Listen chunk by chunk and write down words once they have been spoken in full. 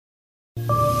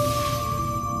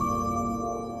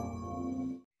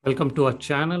Welcome to our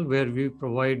channel where we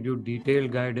provide you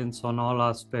detailed guidance on all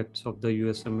aspects of the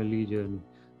Usmle journey.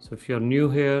 So if you're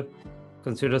new here,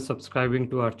 consider subscribing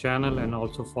to our channel and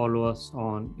also follow us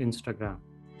on Instagram.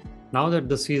 Now that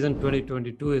the season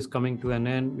 2022 is coming to an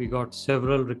end, we got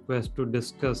several requests to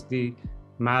discuss the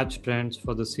match trends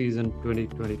for the season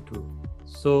 2022.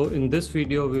 So in this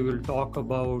video, we will talk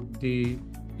about the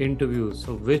interviews.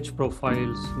 So which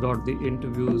profiles got the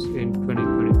interviews in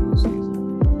 2022 season.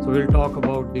 So we'll talk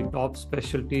about the top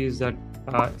specialties that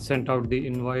sent out the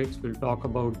invites. We'll talk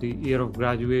about the year of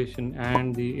graduation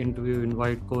and the interview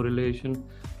invite correlation.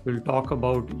 We'll talk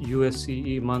about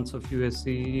Usce, months of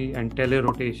Usce and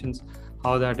telerotations,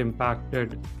 how that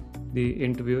impacted the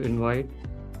interview invite.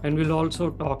 And we'll also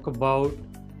talk about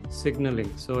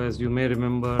signaling. So as you may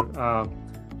remember,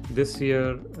 this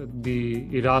year, the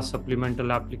IRA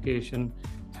supplemental application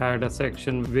had a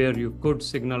section where you could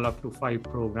signal up to 5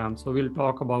 programs. So we'll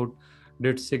talk about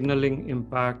did signaling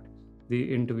impact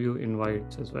the interview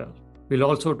invites as well. We'll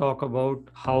also talk about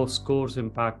how scores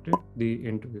impacted the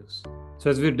interviews.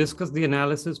 So as we discuss the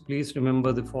analysis, please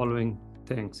remember the following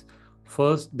things.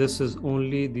 First, this is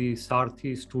only the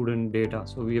Sarthi student data.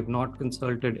 So we have not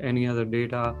consulted any other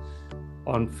data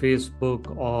on Facebook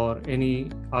or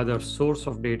any other source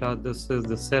of data. This is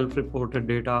the self-reported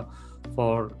data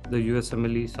for the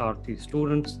Usmle Sarthi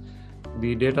students.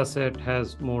 The data set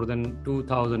has more than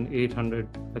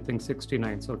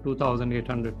 2,869. So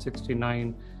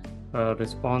 2,869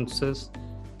 responses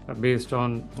based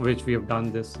on which we have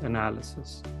done this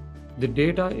analysis. The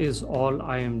data is all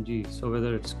IMGs. So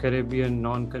whether it's Caribbean,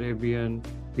 non-Caribbean,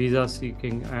 visa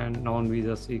seeking and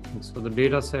non-visa seeking. So the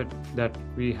data set that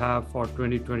we have for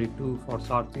 2022 for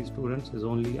Sarthi students is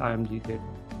only IMG data.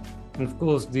 And of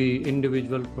course, the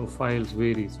individual profiles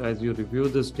vary. So as you review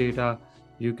this data,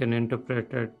 you can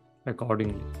interpret it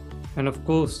accordingly. And of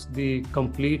course, the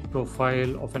complete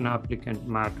profile of an applicant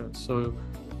matters. So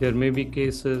there may be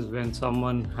cases when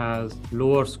someone has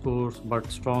lower scores but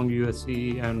strong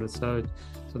Usce and research.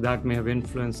 So that may have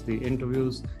influenced the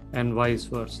interviews and vice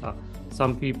versa.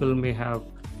 Some people may have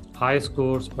high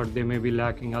scores, but they may be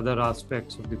lacking other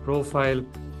aspects of the profile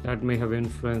that may have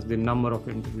influenced the number of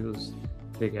interviews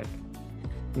they get.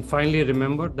 And finally,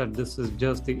 remember that this is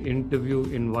just the interview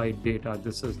invite data.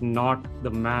 This is not the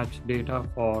match data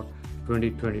for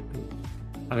 2022.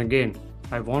 And again,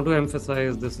 I want to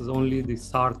emphasize this is only the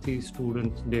Sarthi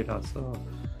students data. So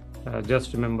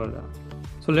just remember that.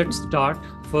 So let's start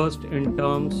first in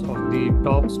terms of the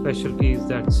top specialties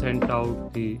that sent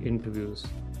out the interviews.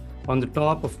 On the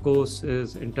top, of course,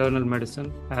 is internal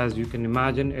medicine. As you can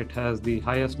imagine, it has the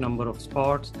highest number of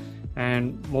spots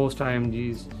and most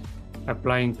IMGs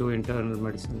applying to internal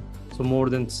medicine. So more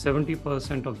than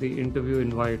 70% of the interview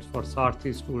invites for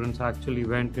Sarthi students actually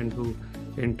went into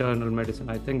internal medicine.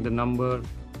 I think the number,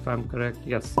 if I'm correct,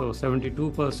 yes. So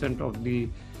 72% of the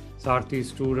Sarthi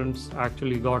students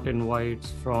actually got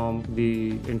invites from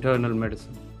the internal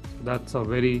medicine. So that's a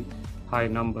very high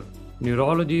number.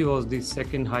 Neurology was the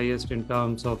second highest in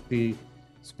terms of the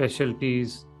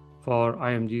specialties for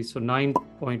IMG. So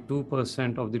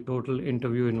 9.2% of the total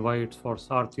interview invites for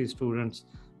Sarthi students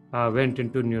went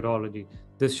into neurology.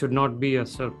 This should not be a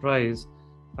surprise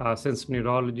since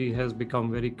neurology has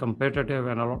become very competitive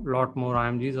and a lot more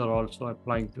IMGs are also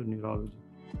applying to neurology.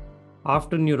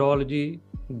 After neurology,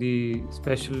 the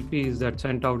specialties that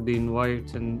sent out the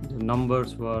invites and the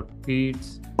numbers were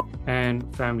peds and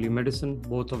family medicine,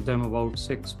 both of them about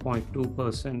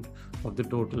 6.2% of the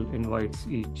total invites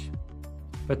each.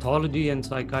 Pathology and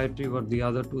psychiatry were the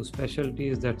other two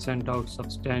specialties that sent out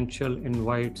substantial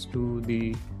invites to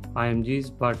the IMGs,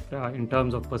 but in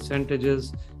terms of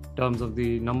percentages, in terms of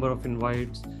the number of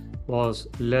invites, was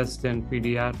less than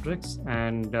pediatrics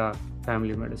and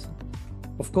family medicine.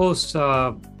 Of course,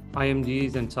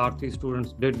 IMGs and Sarthi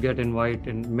students did get invited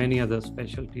in many other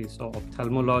specialties, so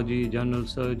ophthalmology, general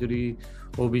surgery,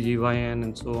 OBGYN,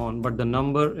 and so on, but the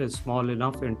number is small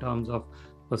enough in terms of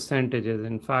percentages.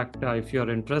 In fact, if you're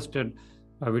interested,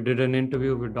 we did an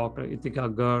interview with Dr. Itika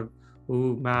Garg,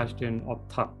 who matched in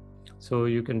Optha. So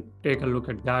you can take a look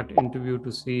at that interview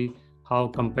to see how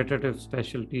competitive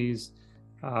specialties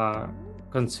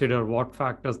consider, what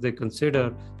factors they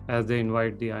consider as they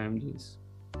invite the IMGs.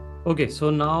 Okay, so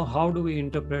now how do we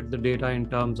interpret the data in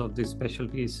terms of the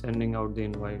specialties sending out the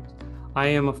invites?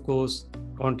 IM, of course,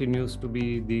 continues to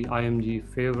be the IMG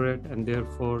favorite, and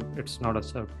therefore it's not a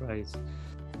surprise.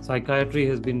 Psychiatry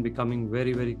has been becoming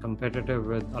very, very competitive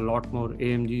with a lot more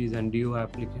AMGs and DO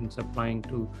applicants applying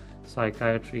to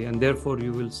psychiatry, and therefore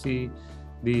you will see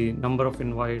the number of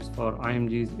invites for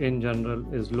IMGs in general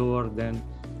is lower than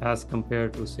as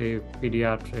compared to, say,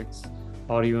 pediatrics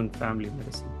or even family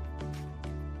medicine.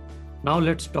 Now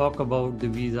let's talk about the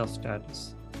visa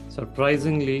status.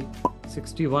 Surprisingly,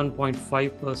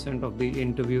 61.5% of the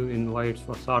interview invites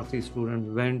for Sarthi students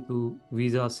went to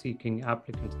visa-seeking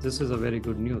applicants. This is a very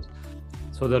good news.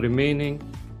 So the remaining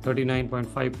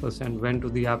 39.5% went to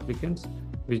the applicants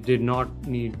which did not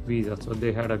need visa. So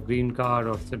they had a green card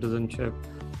or citizenship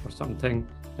or something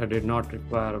that did not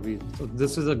require a visa. So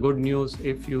this is a good news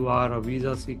if you are a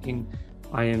visa-seeking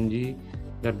IMG,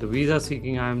 that the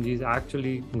visa-seeking IMGs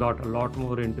actually got a lot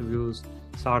more interviews,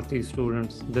 Sarthi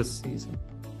students this season,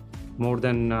 more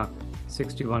than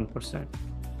 61%.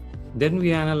 Then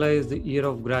we analyze the year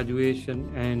of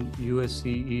graduation and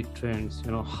USCE trends.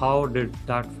 How did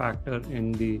that factor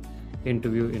in the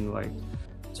interview invite?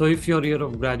 So if your year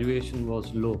of graduation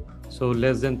was low, so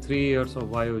less than 3 years of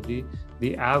YOG,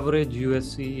 the average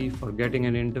USCE for getting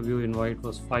an interview invite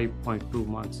was 5.2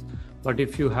 months. But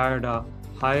if you had a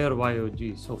higher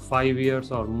YOG, so 5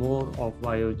 years or more of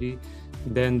YOG,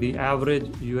 then the average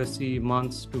USCE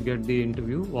months to get the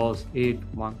interview was 8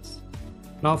 months.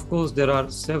 Now, of course, there are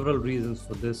several reasons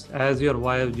for this. As your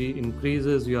YOG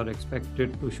increases, you are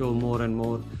expected to show more and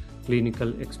more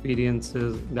clinical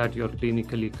experiences that you're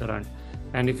clinically current.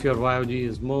 And if your YOG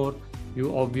is more,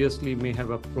 you obviously may have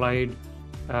applied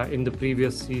in the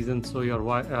previous season, so your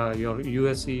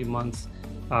USCE months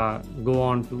go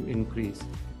on to increase.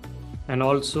 And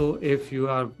also, if you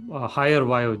are a higher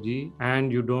YOG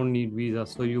and you don't need visa,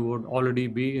 so you would already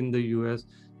be in the US,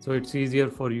 so it's easier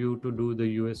for you to do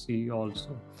the USCE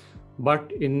also.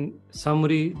 But in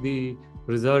summary, the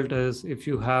result is if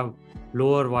you have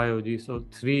lower YOG, so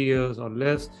 3 years or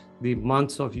less, the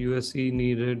months of USCE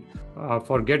needed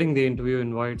for getting the interview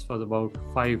invites was about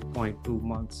 5.2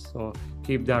 months. So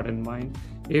keep that in mind.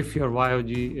 If your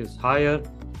YOG is higher,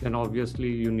 then obviously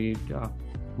you need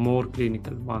more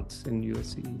clinical months in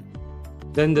USCE.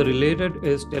 Then the related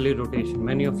is telerotation.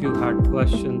 Many of you had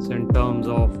questions in terms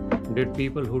of did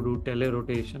people who do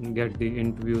telerotation get the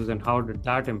interviews and how did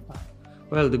that impact?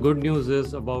 Well, the good news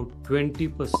is about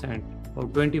 20%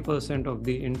 of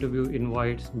the interview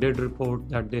invites did report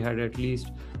that they had at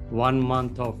least 1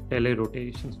 month of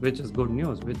telerotations, which is good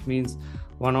news, which means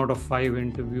 1 out of 5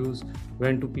 interviews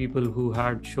went to people who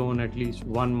had shown at least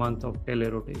 1 month of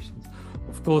telerotations.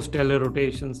 Of course,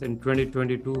 telerotations in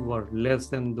 2022 were less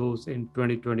than those in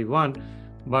 2021,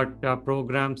 but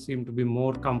programs seem to be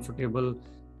more comfortable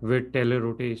with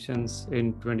telerotations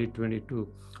in 2022.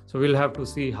 So we'll have to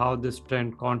see how this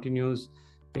trend continues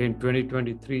in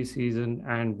 2023 season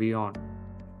and beyond.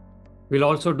 We'll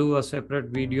also do a separate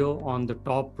video on the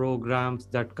top programs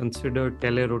that consider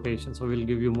telerotation. So we'll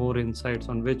give you more insights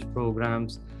on which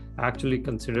programs actually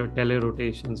consider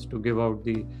telerotations to give out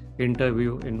the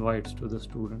interview invites to the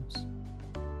students.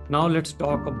 Now let's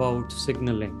talk about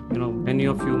signaling. Many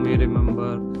of you may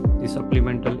remember the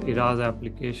supplemental IRAS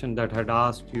application that had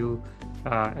asked you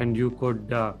and you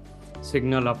could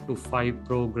signal up to 5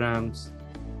 programs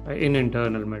in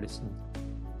internal medicine.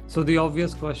 So the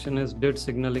obvious question is, did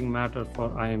signaling matter for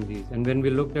IMGs? And when we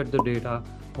looked at the data,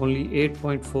 only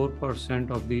 8.4%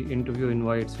 of the interview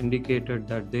invites indicated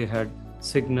that they had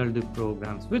signaled the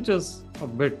programs, which is a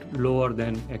bit lower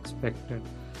than expected.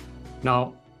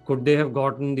 Now, could they have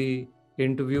gotten the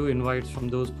interview invites from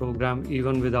those programs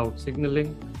even without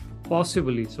signaling?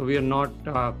 Possibly. So we are not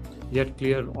yet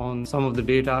clear on some of the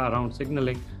data around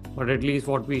signaling, but at least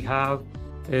what we have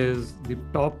is the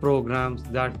top programs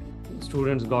that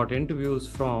students got interviews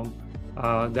from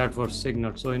that were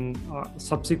signaled. So in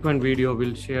subsequent video,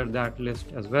 we'll share that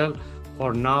list as well.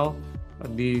 For now,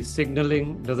 the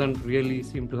signaling doesn't really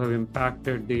seem to have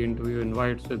impacted the interview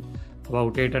invites, with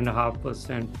about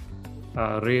 8.5%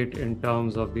 rate in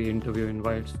terms of the interview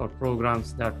invites for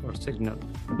programs that were signaled.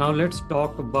 Now let's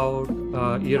talk about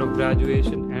year of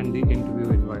graduation and the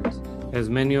interview invites. As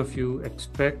many of you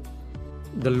expect,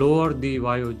 the lower the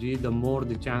YOG, the more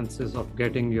the chances of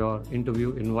getting your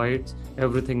interview invites,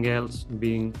 everything else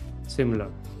being similar.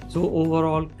 So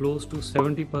overall, close to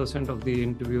 70% of the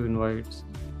interview invites,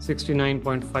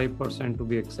 69.5% to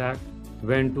be exact,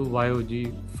 went to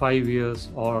YOG 5 years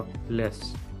or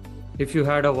less. If you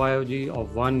had a YOG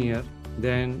of 1 year,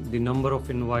 then the number of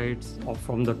invites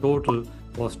from the total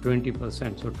was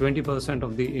 20%. So 20%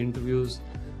 of the interviews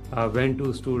went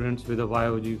to students with a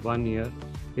YOG 1 year.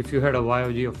 If you had a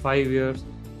YOG of 5 years,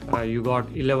 you got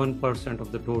 11%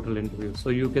 of the total interviews. So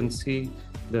you can see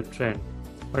the trend.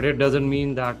 But it doesn't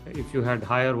mean that if you had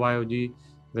higher YOG,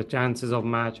 the chances of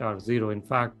match are 0. In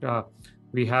fact,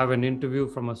 we have an interview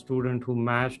from a student who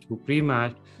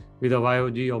pre-matched with a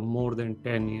YOG of more than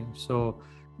 10 years.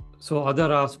 So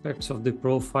other aspects of the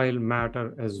profile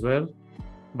matter as well.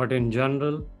 But in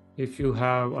general, if you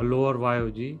have a lower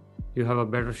YOG, you have a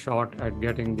better shot at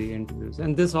getting the interviews.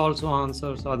 And this also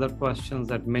answers other questions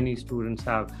that many students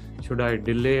have. Should I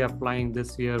delay applying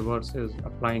this year versus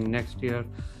applying next year,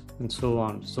 and so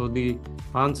on? So the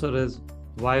answer is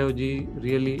YOG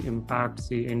really impacts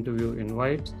the interview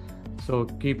invites. So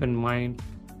keep in mind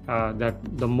that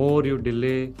the more you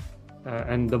delay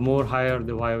and the more higher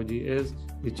the YOG is,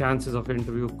 the chances of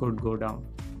interview could go down.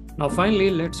 Now, finally,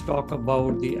 let's talk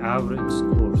about the average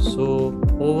score. So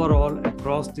overall,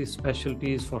 across the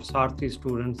specialties for Sarthi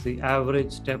students, the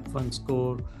average step 1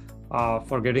 score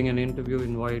for getting an interview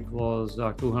invite was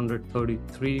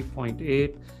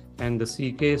 233.8, and the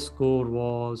CK score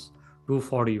was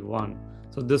 241.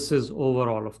 So this is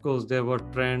overall. Of course, there were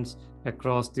trends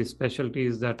across the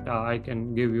specialties that I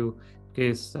can give you in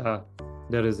case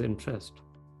there is interest.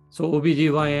 So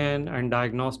OBGYN and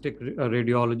diagnostic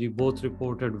radiology both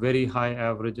reported very high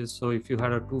averages. So if you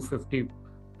had a 250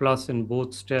 plus in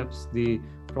both steps, you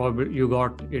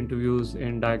got interviews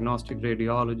in diagnostic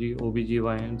radiology,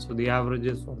 OBGYN. So the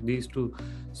averages for these two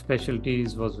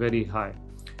specialties was very high.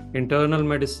 Internal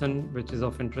medicine, which is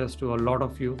of interest to a lot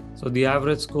of you. So the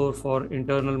average score for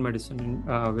internal medicine,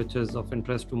 which is of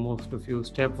interest to most of you,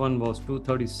 step 1 was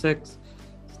 236.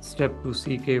 Step 2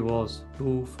 CK was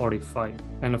 245.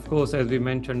 And of course, as we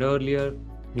mentioned earlier,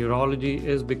 neurology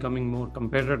is becoming more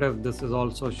competitive. This is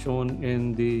also shown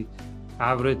in the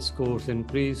average scores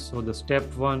increase. So the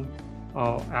step 1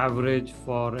 average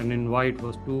for an invite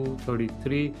was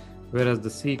 233, whereas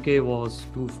the CK was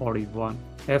 241.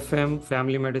 FM,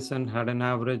 family medicine, had an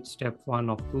average step 1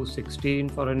 of 216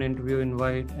 for an interview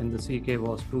invite, and the CK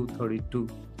was 232.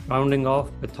 Rounding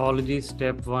off, pathology,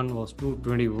 step 1 was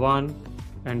 221.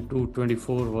 And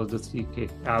 224 was the CK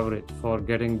average for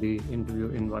getting the interview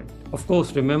invite. Of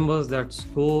course, remember that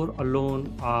score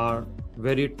alone are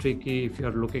very tricky if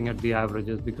you're looking at the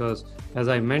averages, because as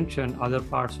I mentioned, other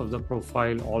parts of the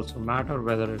profile also matter,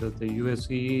 whether it is the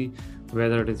Usce,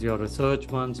 whether it is your research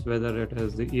months, whether it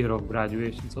is the year of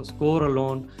graduation. So score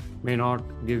alone may not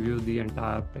give you the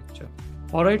entire picture.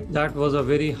 All right, that was a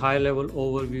very high level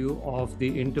overview of the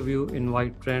interview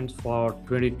invite trends for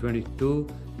 2022.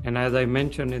 And as I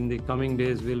mentioned, in the coming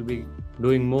days, we'll be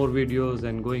doing more videos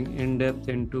and going in depth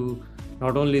into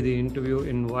not only the interview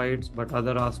invites, but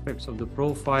other aspects of the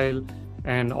profile.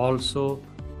 And also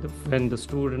when the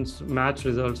students' match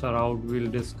results are out, we'll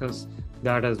discuss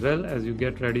that as well as you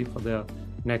get ready for the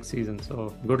next season.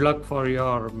 So good luck for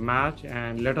your match,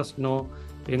 and let us know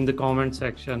in the comment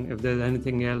section if there's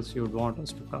anything else you'd want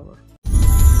us to cover.